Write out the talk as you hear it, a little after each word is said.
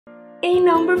A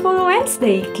numberful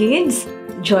Wednesday, kids!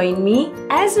 Join me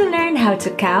as we learn how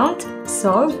to count,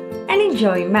 solve, and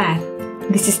enjoy math.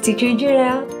 This is Teacher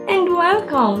Jerelle, and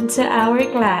welcome to our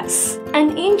class.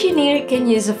 An engineer can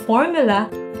use a formula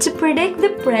to predict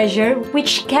the pressure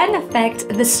which can affect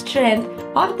the strength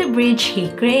of the bridge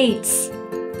he creates.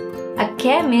 A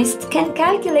chemist can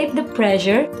calculate the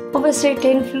pressure of a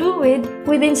certain fluid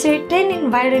within certain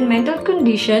environmental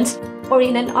conditions or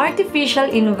in an artificial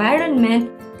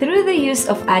environment through the use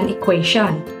of an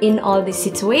equation. In all these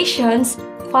situations,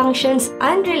 functions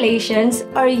and relations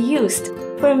are used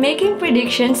for making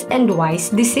predictions and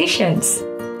wise decisions.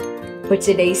 For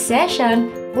today's session,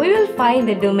 we will find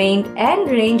the domain and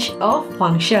range of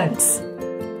functions.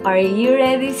 Are you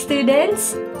ready,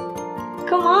 students?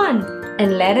 Come on,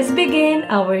 and let us begin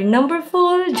our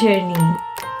numberful journey.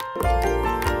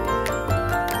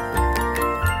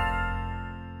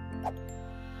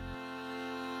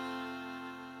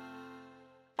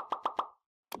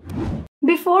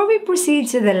 Before we proceed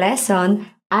to the lesson,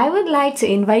 I would like to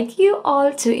invite you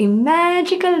all to a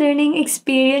magical learning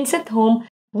experience at home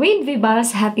with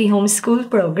Vibal's Happy Homeschool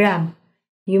program.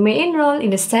 You may enroll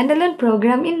in a standalone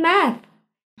program in math.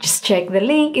 Just check the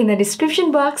link in the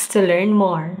description box to learn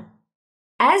more.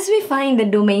 As we find the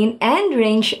domain and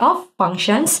range of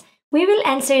functions, we will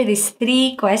answer these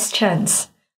three questions.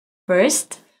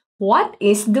 First, what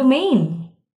is domain?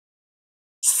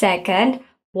 Second,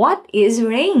 what is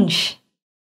range?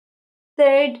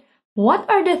 Third, what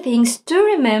are the things to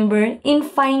remember in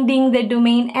finding the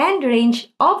domain and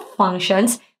range of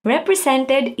functions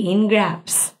represented in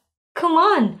graphs? Come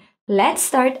on, let's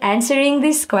start answering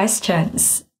these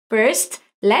questions. First,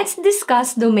 let's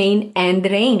discuss domain and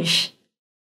range.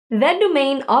 The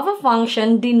domain of a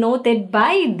function denoted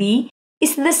by D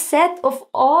is the set of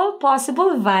all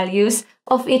possible values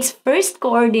of its first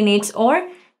coordinates or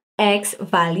x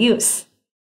values.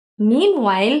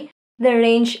 Meanwhile, the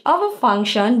range of a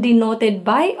function denoted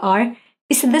by R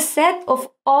is the set of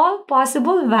all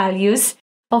possible values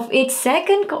of its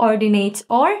second coordinates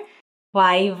or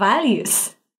y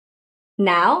values.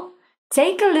 Now,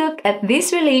 take a look at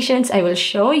these relations I will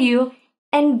show you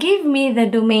and give me the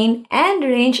domain and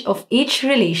range of each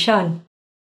relation.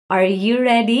 Are you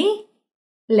ready?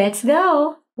 Let's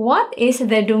go! What is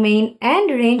the domain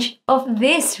and range of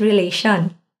this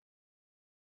relation?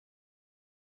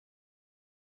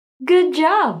 Good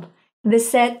job! The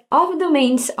set of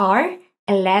domains are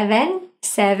 11,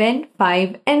 7,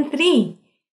 5, and 3.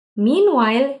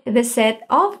 Meanwhile, the set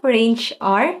of range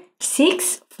are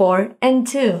 6, 4, and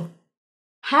 2.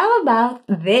 How about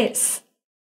this?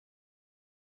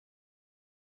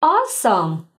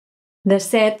 Awesome! The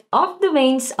set of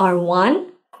domains are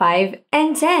 1, 5,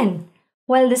 and 10,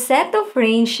 while the set of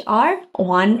range are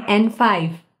 1 and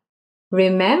 5.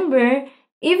 Remember,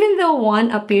 even though 1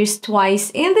 appears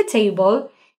twice in the table,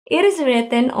 it is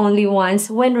written only once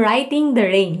when writing the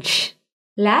range.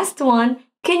 Last one,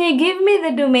 can you give me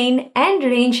the domain and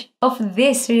range of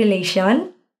this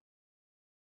relation?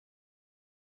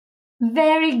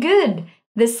 Very good!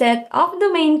 The set of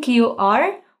domain Q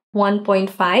are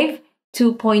 1.5,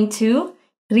 2.2,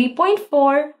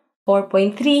 3.4,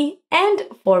 4.3, and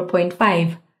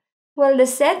 4.5, while the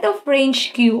set of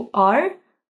range Q are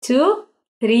 2,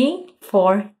 3,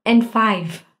 4, and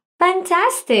 5.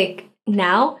 Fantastic!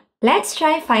 Now, let's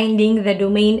try finding the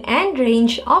domain and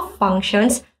range of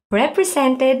functions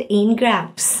represented in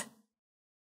graphs.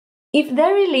 If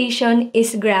the relation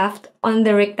is graphed on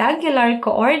the rectangular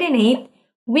coordinate,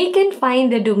 we can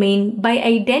find the domain by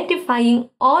identifying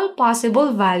all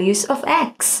possible values of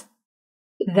x.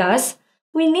 Thus,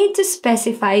 we need to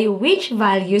specify which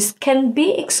values can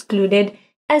be excluded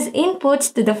as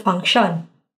inputs to the function.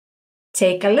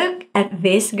 Take a look at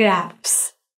these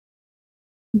graphs.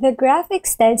 The graph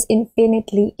extends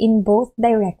infinitely in both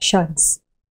directions.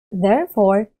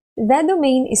 Therefore, the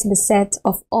domain is the set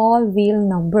of all real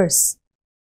numbers.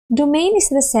 Domain is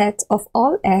the set of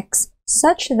all x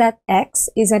such that x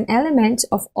is an element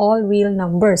of all real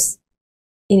numbers.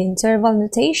 In interval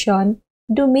notation,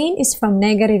 domain is from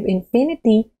negative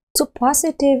infinity to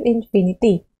positive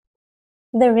infinity.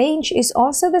 The range is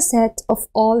also the set of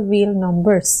all real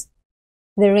numbers.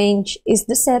 The range is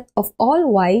the set of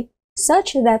all y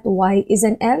such that y is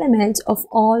an element of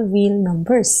all real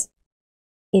numbers.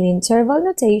 In interval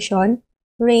notation,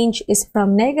 range is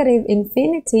from negative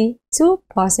infinity to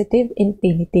positive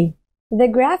infinity. The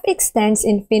graph extends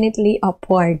infinitely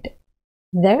upward.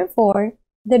 Therefore,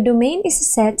 the domain is a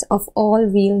set of all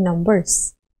real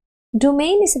numbers.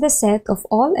 Domain is the set of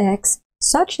all x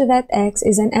such that x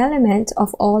is an element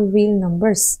of all real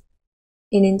numbers.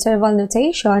 In interval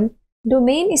notation,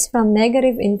 domain is from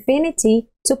negative infinity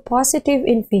to positive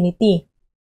infinity.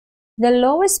 The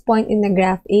lowest point in the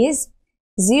graph is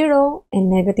 0 and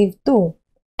negative 2,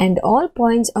 and all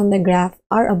points on the graph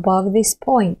are above this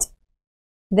point.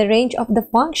 The range of the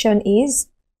function is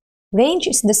range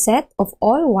is the set of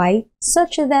all y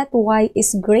such that y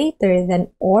is greater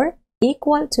than or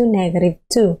equal to negative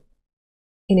 2.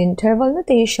 In interval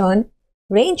notation,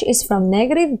 range is from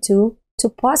negative 2 to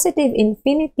positive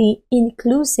infinity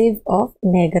inclusive of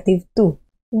negative 2.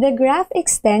 The graph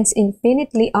extends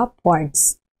infinitely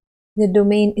upwards. The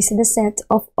domain is the set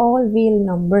of all real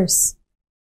numbers.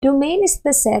 Domain is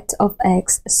the set of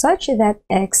x such that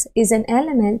x is an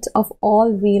element of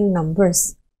all real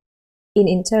numbers. In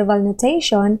interval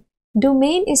notation,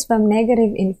 domain is from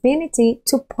negative infinity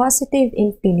to positive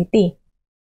infinity.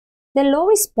 The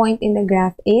lowest point in the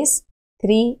graph is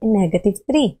 3 and negative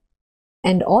 3,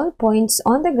 and all points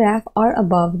on the graph are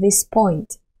above this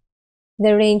point.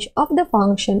 The range of the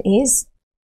function is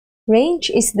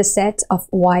range is the set of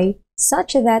y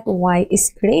such that y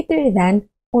is greater than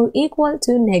or equal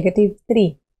to negative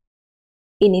 3.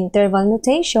 In interval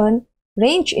notation,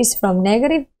 range is from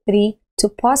negative 3 to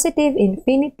positive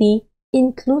infinity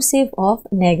inclusive of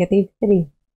negative 3.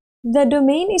 The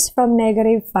domain is from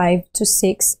negative 5 to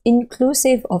 6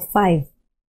 inclusive of 5.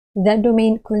 The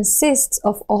domain consists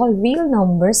of all real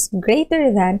numbers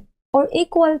greater than or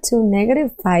equal to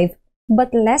negative 5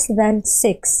 but less than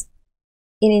 6.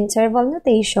 In interval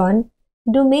notation,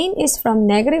 domain is from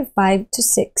negative 5 to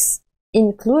 6,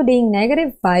 including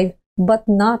negative 5 but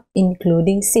not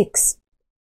including 6.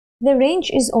 The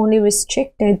range is only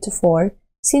restricted to 4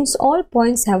 since all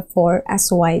points have 4 as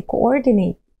y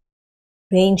coordinate.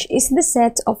 Range is the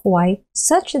set of y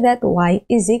such that y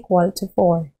is equal to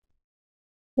 4.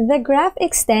 The graph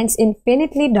extends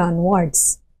infinitely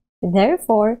downwards.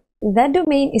 Therefore, the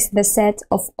domain is the set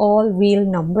of all real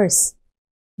numbers.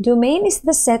 Domain is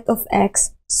the set of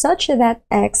x such that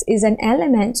x is an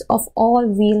element of all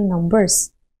real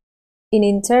numbers. In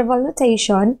interval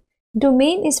notation,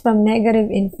 domain is from negative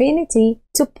infinity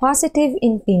to positive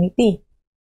infinity.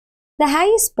 The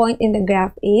highest point in the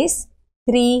graph is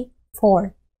 3,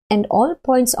 4, and all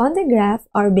points on the graph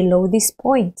are below this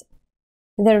point.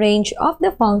 The range of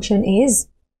the function is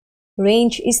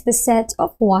range is the set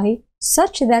of y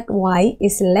such that y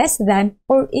is less than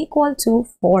or equal to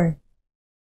 4.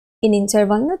 In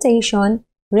interval notation,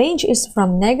 range is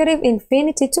from negative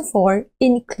infinity to 4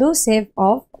 inclusive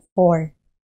of 4.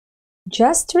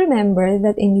 Just remember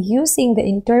that in using the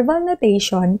interval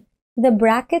notation, the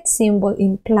bracket symbol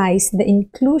implies the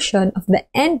inclusion of the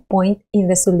endpoint in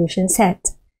the solution set,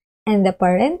 and the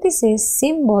parenthesis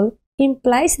symbol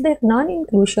implies the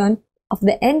non-inclusion of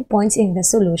the endpoints in the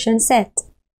solution set.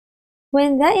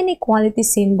 When the inequality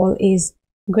symbol is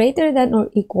greater than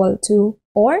or equal to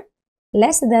or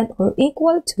less than or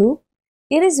equal to,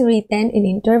 it is written in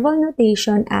interval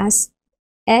notation as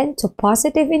n to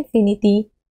positive infinity,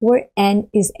 where n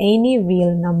is any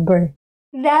real number.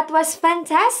 That was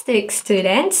fantastic,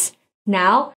 students!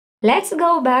 Now, let's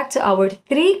go back to our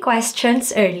 3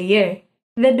 questions earlier.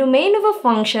 The domain of a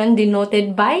function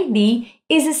denoted by D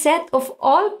is a set of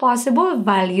all possible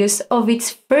values of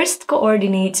its first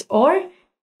coordinates or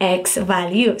x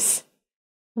values,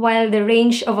 while the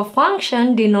range of a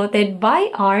function denoted by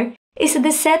R is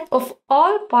the set of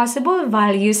all possible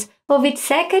values of its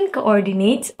second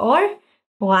coordinates or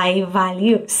y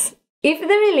values. If the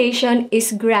relation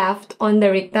is graphed on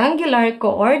the rectangular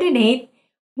coordinate,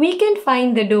 we can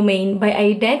find the domain by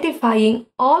identifying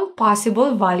all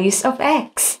possible values of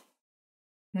x.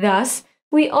 Thus,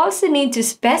 we also need to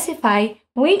specify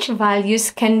which values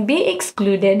can be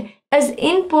excluded as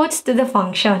inputs to the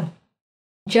function.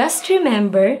 Just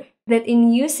remember that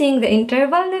in using the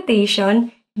interval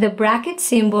notation, the bracket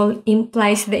symbol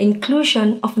implies the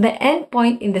inclusion of the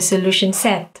endpoint in the solution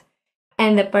set,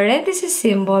 and the parenthesis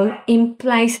symbol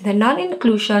implies the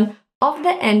non-inclusion of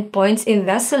the endpoints in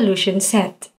the solution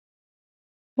set.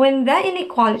 When the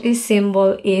inequality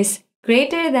symbol is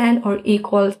greater than or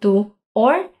equal to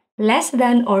or less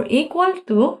than or equal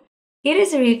to, it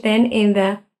is written in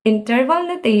the interval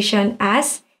notation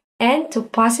as n to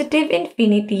positive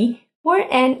infinity, where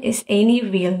n is any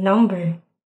real number.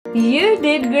 You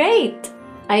did great!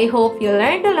 I hope you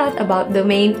learned a lot about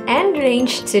domain and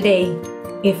range today.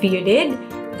 If you did,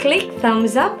 click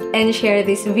thumbs up and share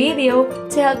this video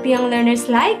to help young learners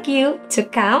like you to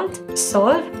count,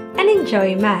 solve, and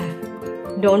enjoy math.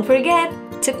 Don't forget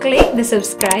to click the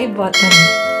subscribe button.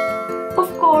 Of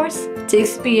course, to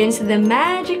experience the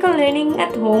magical learning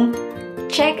at home,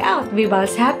 check out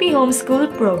Vibal's Happy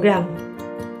Homeschool program.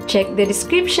 Check the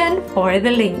description for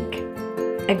the link.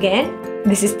 Again,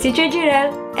 this is Teacher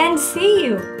Jerelle, and see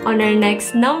you on our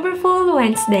next Numberful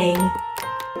Wednesday.